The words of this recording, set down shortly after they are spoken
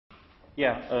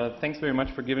Thanks very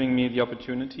much for giving me the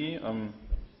opportunity. I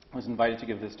was invited to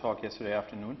give this talk yesterday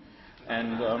afternoon,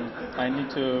 and I need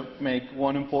to make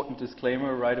one important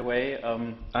disclaimer right away.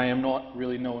 I am not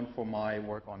really known for my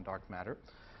work on dark matter,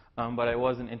 but I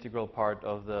was an integral part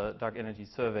of the dark energy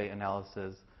survey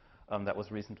analysis that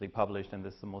was recently published, and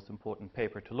this is the most important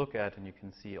paper to look at, and you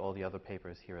can see all the other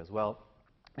papers here as well.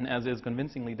 And as is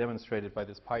convincingly demonstrated by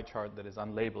this pie chart that is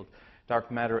unlabeled, dark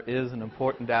matter is an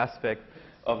important aspect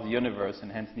of the universe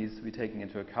and hence needs to be taken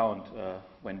into account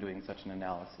when doing such an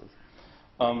analysis.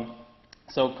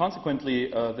 So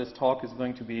consequently, this talk is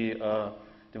going to be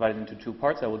divided into two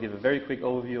parts. I will give a very quick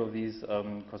overview of these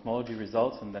cosmology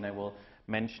results, and then I will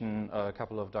mention a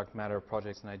couple of dark matter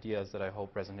projects and ideas that I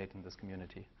hope resonate in this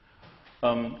community.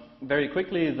 Very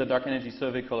quickly, the Dark Energy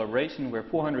Survey collaboration, we're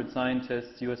 400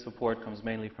 scientists. US support comes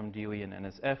mainly from DOE and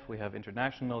NSF. We have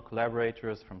international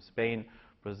collaborators from Spain,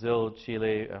 Brazil,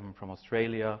 Chile, from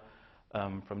Australia,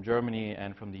 from Germany,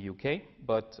 and from the UK.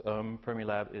 But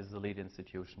Fermilab is the lead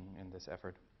institution in this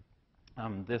effort.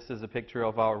 This is a picture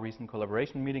of our recent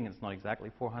collaboration meeting. It's not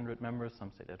exactly 400 members.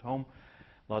 Some sit at home.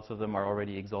 Lots of them are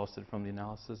already exhausted from the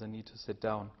analysis and need to sit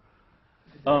down.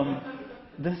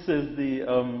 This is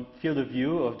the field of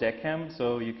view of DECAM.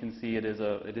 So you can see it is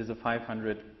a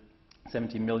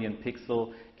 570 million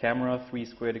pixel camera, 3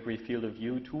 square degree field of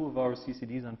view. 2 of our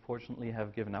CCDs unfortunately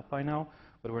have given up by now,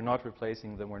 but we're not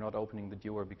replacing them. We're not opening the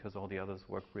viewer because all the others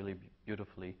work really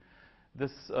beautifully.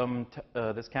 This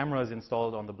camera is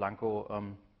installed on the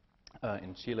Blanco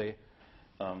in Chile,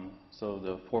 so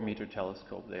the 4-meter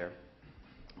telescope there.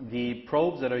 The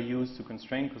probes that are used to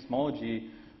constrain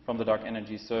cosmology from the Dark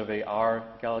Energy Survey are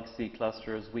galaxy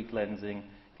clusters, weak lensing,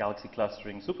 galaxy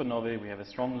clustering, supernovae. We have a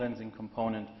strong lensing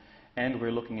component, and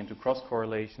we're looking into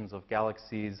cross-correlations of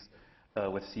galaxies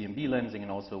with CMB lensing and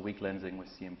also weak lensing with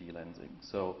CMB lensing.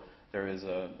 So there is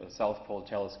a South Pole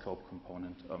telescope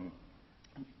component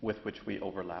with which we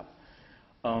overlap.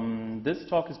 This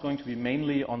talk is going to be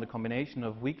mainly on the combination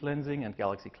of weak lensing and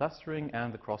galaxy clustering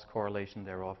and the cross-correlation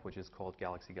thereof, which is called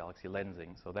galaxy-galaxy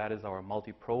lensing. So that is our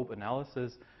multi-probe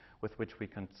analysis with which we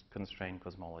constrain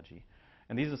cosmology.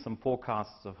 And these are some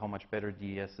forecasts of how much better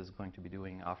DES is going to be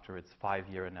doing after its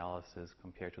 5-year analysis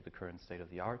compared to the current state of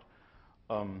the art.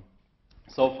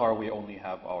 So far, we only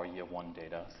have our year 1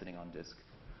 data sitting on disk.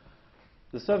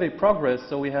 The survey progress,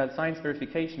 so we had science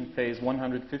verification phase,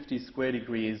 150 square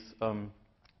degrees.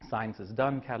 Science is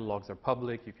done, catalogs are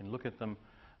public, you can look at them.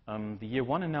 The year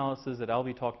 1 analysis that I'll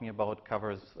be talking about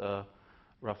covers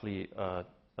roughly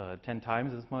 10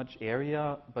 times as much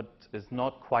area, but is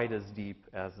not quite as deep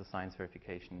as the science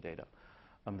verification data.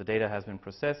 The data has been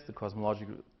processed, the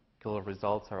cosmological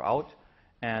results are out,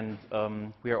 and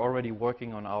we are already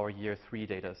working on our year 3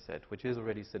 data set, which is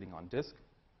already sitting on disk,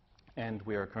 and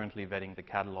we are currently vetting the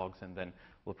catalogs, and then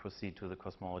we'll proceed to the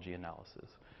cosmology analysis.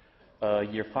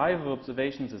 Year 5 of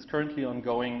observations is currently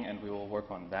ongoing, and we will work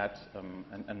on that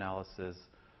analysis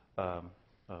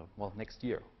well, next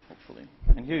year, hopefully.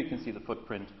 And here you can see the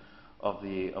footprint of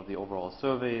the overall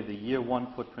survey. The year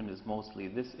 1 footprint is mostly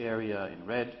this area in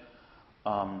red.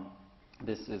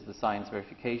 This is the science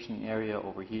verification area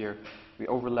over here. We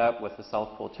overlap with the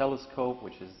South Pole telescope,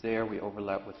 which is there. We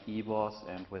overlap with EBOS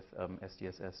and with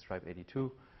SDSS Stripe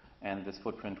 82. And this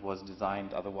footprint was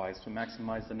designed otherwise to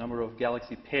maximize the number of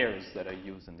galaxy pairs that are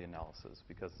used in the analysis,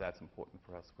 because that's important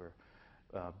for us.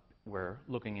 We're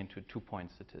looking into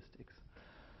 2-point statistics.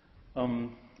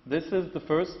 This is the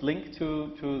first link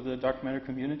to the dark matter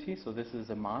community. So this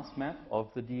is a mass map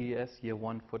of the DES year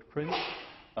 1 footprint.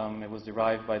 It was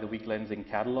derived by the weak lensing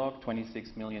catalog,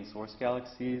 26 million source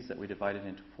galaxies that we divided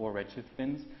into 4 redshift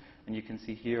bins. And you can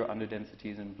see here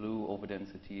underdensities in blue,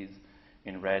 overdensities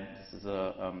in red. This is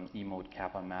a E-mode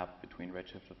kappa map between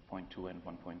redshift of 0.2 and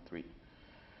 1.3.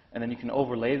 And then you can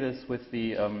overlay this with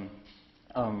the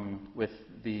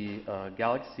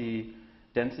galaxy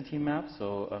density map.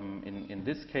 So in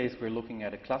this case, we're looking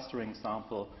at a clustering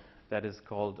sample that is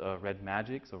called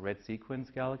redMaGic, so red sequence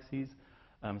galaxies.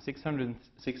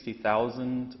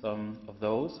 660,000 of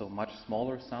those, so much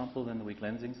smaller sample than the weak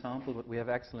lensing sample, but we have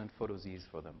excellent photoz's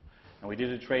for them. And we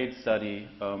did a trade study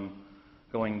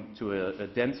going to a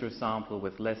denser sample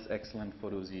with less excellent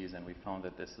photoz's, and we found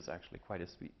that this is actually quite a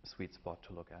sweet spot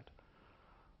to look at.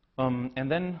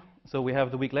 And then, so we have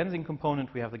the weak lensing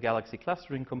component, we have the galaxy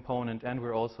clustering component, and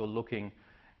we're also looking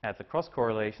at the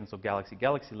cross-correlation, so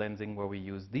galaxy-galaxy lensing, where we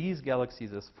use these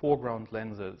galaxies as foreground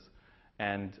lenses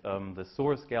and the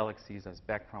source galaxies as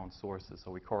background sources.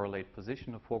 So we correlate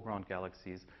position of foreground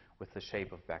galaxies with the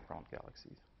shape of background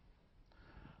galaxies.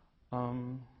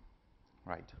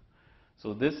 Right.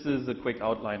 So this is a quick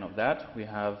outline of that. We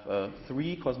have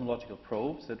 3 cosmological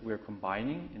probes that we're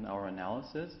combining in our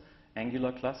analysis.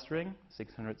 Angular clustering,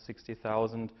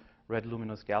 660,000 red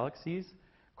luminous galaxies.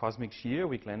 Cosmic shear,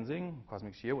 weak lensing.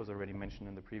 Cosmic shear was already mentioned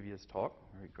in the previous talk.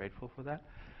 Very grateful for that.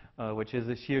 Which is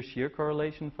a shear-shear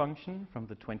correlation function from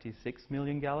the 26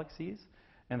 million galaxies.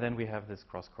 And then we have this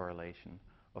cross-correlation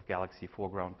of galaxy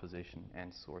foreground position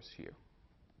and source shear.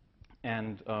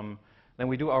 And then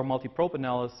we do our multi-probe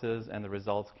analysis, and the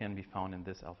results can be found in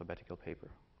this alphabetical paper.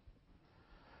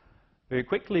 Very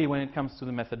quickly, when it comes to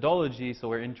the methodology, so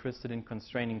we're interested in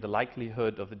constraining the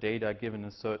likelihood of the data given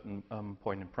a certain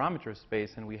point in parameter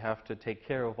space, and we have to take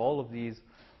care of all of these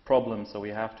problems. So we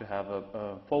have to have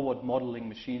a forward modeling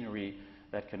machinery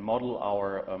that can model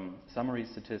our summary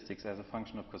statistics as a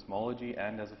function of cosmology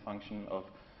and as a function of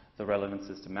the relevant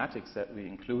systematics that we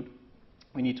include.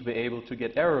 We need to be able to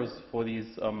get errors for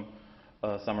these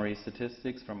summary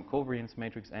statistics from covariance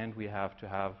matrix, and we have to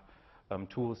have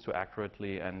tools to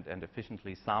accurately and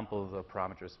efficiently sample the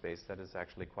parameter space that is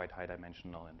actually quite high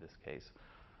dimensional in this case.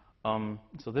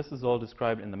 So this is all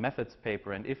described in the methods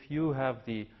paper, and if you have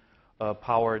the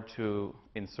power to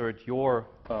insert your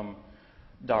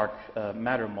dark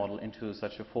matter model into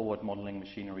such a forward modeling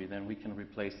machinery, then we can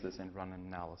replace this and run an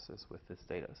analysis with this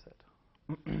data set.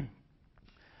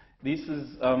 This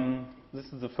is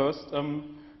the first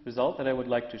result that I would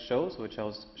like to show. So it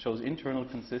shows internal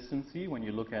consistency when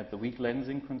you look at the weak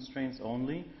lensing constraints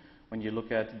only, when you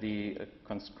look at the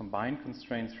combined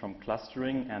constraints from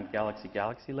clustering and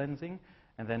galaxy-galaxy lensing,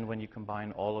 and then when you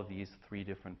combine all of these 3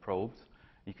 different probes,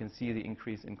 you can see the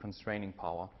increase in constraining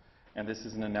power. And this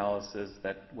is an analysis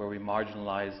where we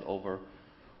marginalize over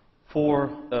 4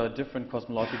 different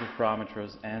cosmological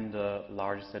parameters and a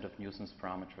large set of nuisance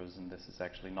parameters, and this has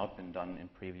actually not been done in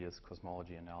previous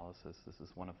cosmology analysis. This is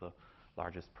one of the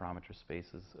largest parameter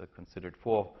spaces considered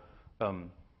for low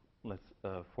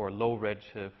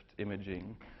redshift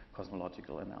imaging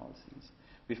cosmological analyses.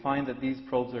 We find that these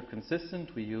probes are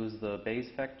consistent. We use the Bayes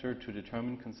factor to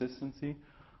determine consistency.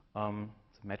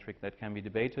 It's a metric that can be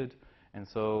debated, and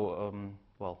so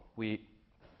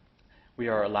we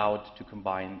are allowed to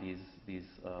combine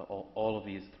all of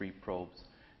these 3 probes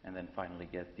and then finally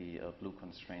get the blue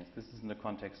constraints. This is in the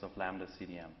context of lambda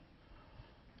CDM.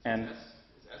 And is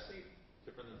S8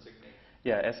 different than sigma 8?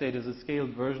 Yeah, S8 is a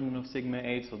scaled version of sigma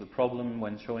 8. So the problem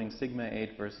when showing sigma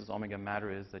 8 versus omega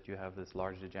matter is that you have this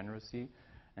large degeneracy,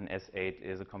 and S8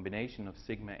 is a combination of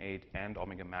sigma 8 and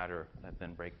omega matter that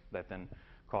then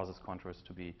causes contours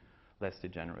to be less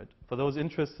degenerate. For those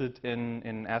interested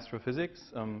in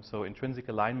astrophysics, so intrinsic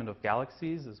alignment of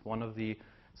galaxies is one of the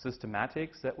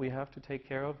systematics that we have to take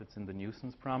care of. It's in the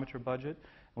nuisance parameter budget.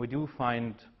 And we do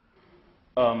find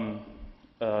a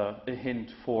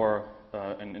hint for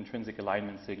an intrinsic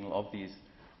alignment signal of these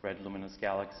red luminous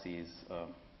galaxies.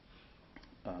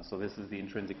 So this is the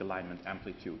intrinsic alignment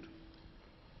amplitude.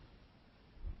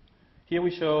 Here we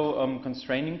show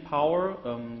constraining power,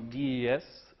 DES,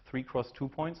 3×2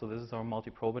 points, so this is our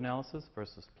multi-probe analysis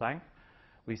versus Planck.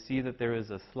 We see that there is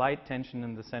a slight tension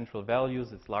in the central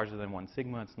values. It's larger than 1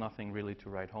 sigma. It's nothing really to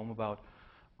write home about.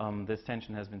 This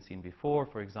tension has been seen before,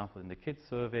 for example, in the KIT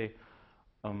survey.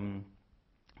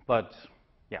 But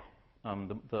yeah,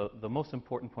 the most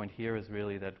important point here is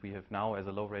really that we have now, as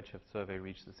a low redshift survey,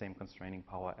 reached the same constraining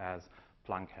power as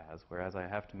Planck has, whereas I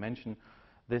have to mention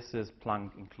this is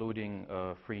Planck including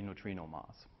free neutrino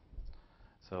mass.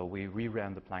 So we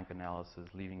reran the Planck analysis,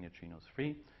 leaving neutrinos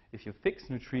free. If you fix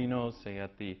neutrinos, say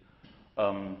at the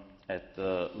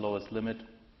lowest limit,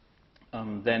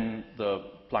 then the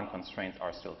Planck constraints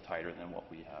are still tighter than what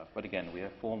we have. But again, we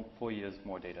have 4 years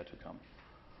more data to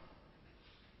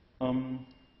come.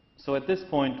 So at this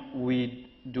point, we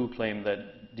do claim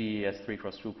that DES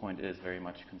 3×2 point is very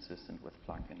much consistent with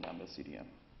Planck and lambda CDM.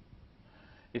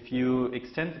 If you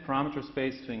extend the parameter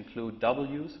space to include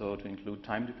W, so to include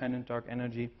time-dependent dark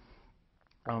energy,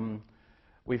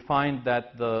 we find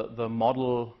that the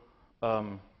model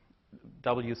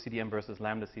WCDM versus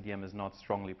lambda CDM is not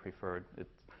strongly preferred.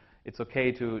 It's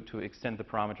okay to extend the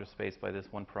parameter space by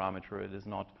this 1 parameter. It is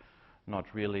not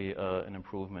really an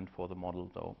improvement for the model,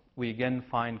 though. We again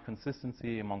find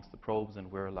consistency amongst the probes, and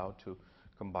we're allowed to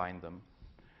combine them.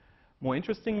 More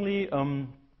interestingly,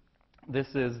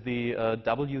 this is the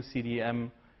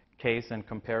WCDM case and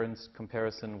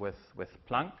comparison with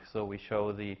Planck. So we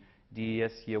show the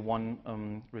DES year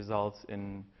 1 results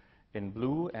in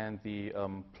blue and the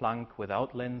Planck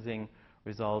without lensing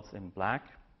results in black.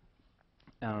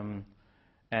 No,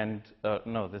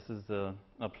 this is the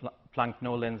Planck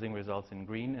no lensing results in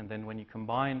green. And then when you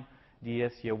combine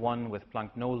DES year 1 with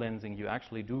Planck no lensing, you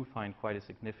actually do find quite a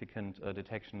significant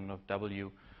detection of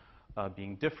W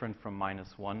being different from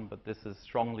 -1, but this is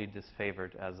strongly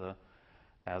disfavored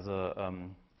as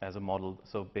a model.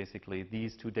 So basically,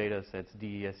 these two data sets,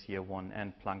 DES year 1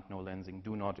 and Planck no lensing,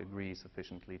 do not agree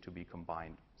sufficiently to be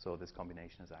combined. So this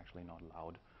combination is actually not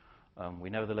allowed. We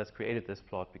nevertheless created this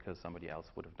plot because somebody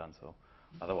else would have done so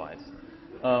otherwise.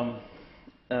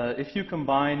 If you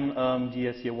combine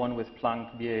DES year 1 with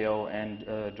Planck, BAO, and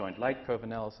joint light curve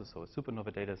analysis, so a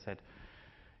supernova data set,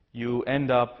 you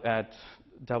end up at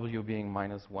W being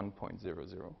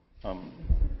 -1.00.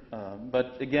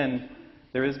 But again,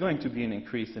 there is going to be an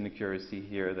increase in accuracy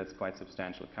here that's quite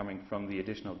substantial, coming from the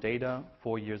additional data,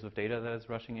 4 years of data that is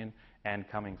rushing in, and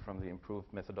coming from the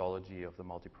improved methodology of the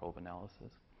multi-probe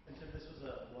analysis. And so this was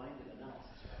a blinded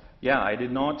analysis, right? Yeah, I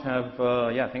did not have,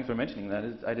 thanks for mentioning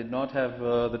that. I did not have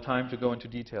the time to go into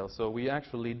detail. So we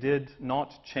actually did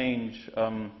not change,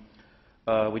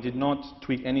 we did not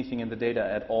tweak anything in the data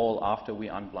at all after we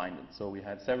unblinded. So we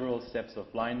had several steps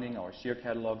of blinding. Our shear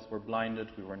catalogs were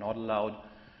blinded. We were not allowed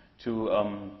to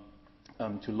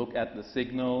look at the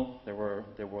signal.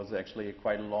 There was actually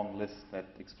quite a long list that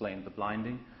explained the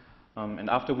blinding. And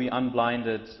after we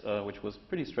unblinded, which was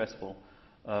pretty stressful,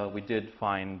 we did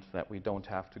find that we don't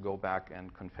have to go back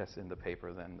and confess in the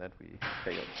paper then that we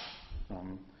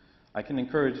failed. I can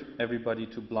encourage everybody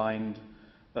to blind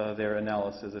their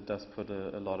analysis. It does put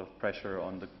a lot of pressure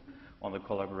on the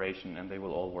collaboration, and they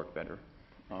will all work better.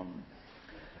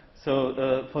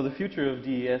 So for the future of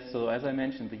DES, so as I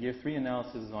mentioned, the year 3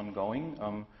 analysis is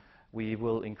ongoing. We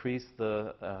will increase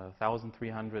the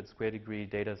 1,300 square degree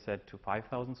data set to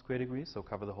 5,000 square degrees, so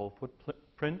cover the whole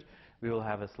footprint. We will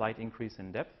have a slight increase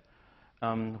in depth.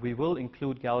 We will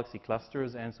include galaxy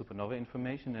clusters and supernova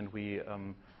information, and we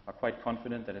are quite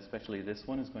confident that especially this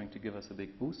one is going to give us a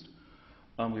big boost.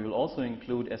 We will also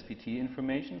include SPT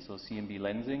information, so CMB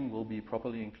lensing will be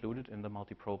properly included in the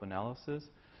multi-probe analysis.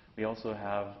 We also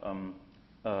have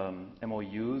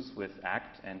MOUs with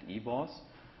ACT and EBOS,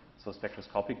 so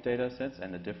spectroscopic data sets,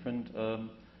 and a different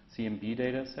CMB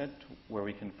data set where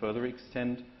we can further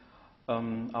extend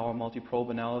our multi-probe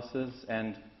analysis.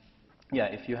 And yeah,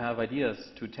 if you have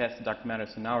ideas to test dark matter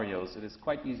scenarios, it is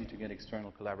quite easy to get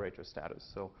external collaborator status.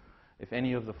 So if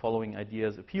any of the following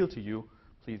ideas appeal to you,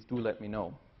 please do let me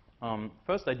know.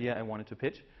 First idea I wanted to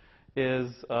pitch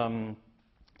is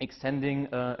extending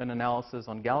an analysis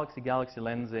on galaxy-galaxy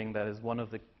lensing. That is one of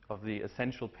the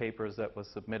essential papers that was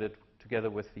submitted together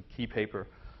with the key paper.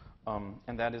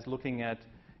 And that is looking at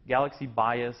galaxy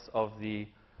bias of the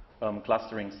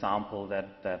clustering sample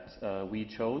that we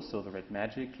chose, so the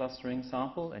redMaGic clustering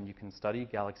sample. And you can study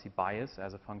galaxy bias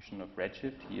as a function of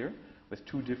redshift here with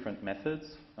 2 different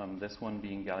methods, this one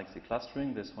being galaxy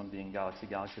clustering, this one being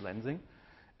galaxy-galaxy lensing.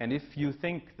 And if you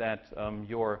think that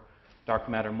your dark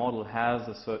matter model has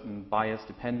a certain bias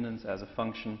dependence as a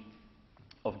function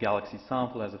of galaxy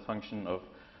sample, as a function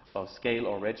of scale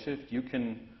or redshift, you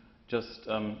can just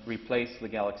replace the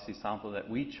galaxy sample that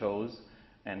we chose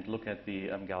and look at the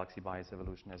galaxy bias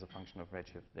evolution as a function of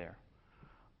redshift there.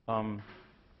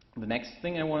 The next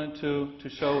thing I wanted to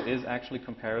show is actually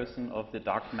comparison of the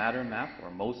dark matter map,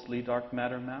 or mostly dark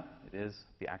matter map. It is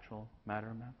the actual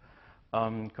matter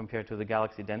map, compared to the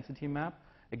galaxy density map.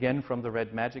 Again, from the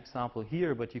redMaGic sample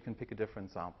here, but you can pick a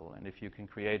different sample. And if you can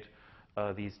create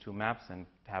these 2 maps and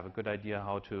have a good idea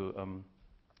how to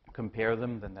compare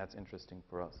them, then that's interesting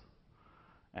for us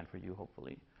and for you,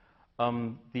 hopefully.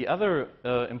 The other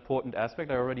important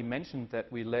aspect, I already mentioned that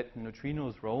we let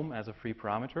neutrinos roam as a free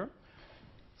parameter.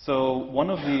 So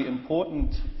one of the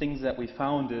important things that we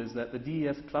found is that the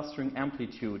DES clustering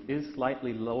amplitude is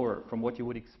slightly lower from what you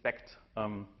would expect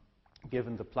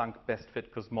given the Planck best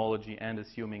fit cosmology and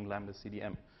assuming lambda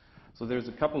CDM. So there's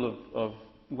a couple of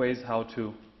ways how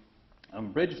to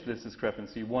bridge this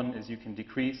discrepancy. One is you can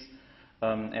decrease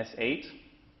S8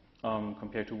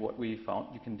 compared to what we found.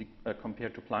 You can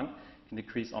compared to Planck, you can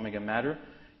decrease omega matter.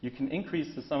 You can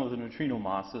increase the sum of the neutrino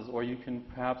masses, or you can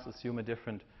perhaps assume a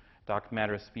different dark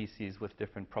matter species with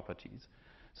different properties.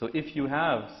 So if you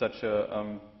have such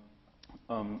a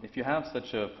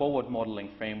forward modeling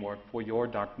framework for your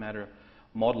dark matter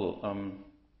model,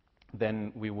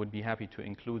 then we would be happy to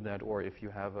include that. Or if you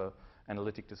have an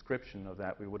analytic description of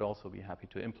that, we would also be happy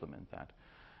to implement that.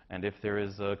 And if there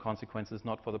is consequences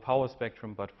not for the power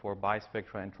spectrum, but for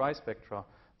bispectra and trispectra,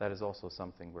 that is also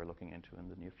something we're looking into in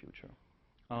the near future.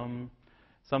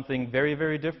 Something very,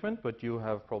 very different, but you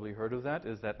have probably heard of that,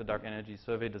 is that the Dark Energy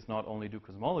Survey does not only do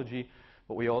cosmology,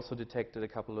 but we also detected a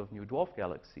couple of new dwarf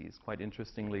galaxies, quite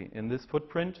interestingly, in this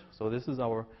footprint. So this is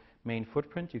our main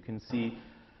footprint. You can see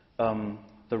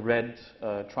The red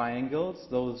triangles,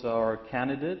 those are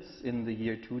candidates in the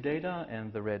year 2 data,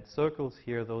 and the red circles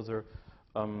here, those are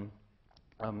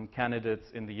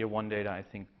candidates in the year 1 data. I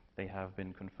think they have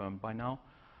been confirmed by now.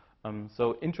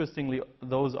 So interestingly,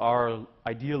 those are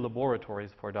ideal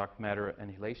laboratories for dark matter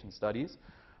annihilation studies,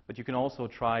 but you can also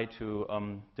try to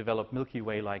develop Milky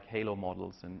Way-like halo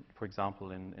models, for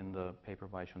example, in the paper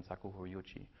by Shunsaku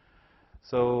Horyuchi.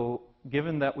 So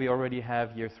given that we already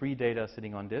have year 3 data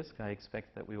sitting on disk, I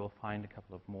expect that we will find a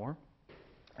couple of more.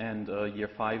 And year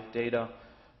 5 data,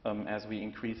 as we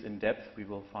increase in depth, we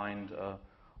will find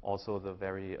also the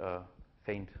very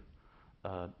faint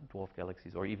dwarf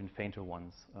galaxies, or even fainter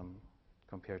ones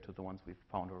compared to the ones we've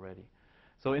found already.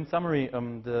 So in summary,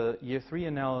 the year 3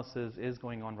 analysis is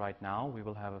going on right now. We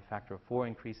will have a factor of 4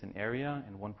 increase in area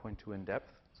and 1.2 in depth.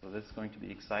 So this is going to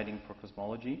be exciting for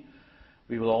cosmology.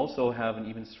 We will also have an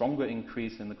even stronger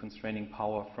increase in the constraining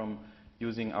power from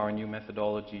using our new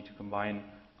methodology to combine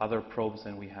other probes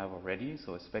than we have already,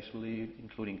 so especially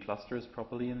including clusters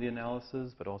properly in the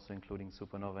analysis, but also including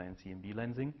supernova and CMB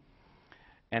lensing.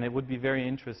 And it would be very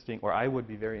interesting, or I would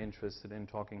be very interested in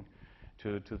talking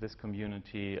to this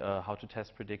community how to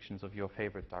test predictions of your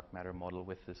favorite dark matter model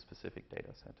with this specific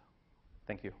data set.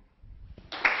 Thank you.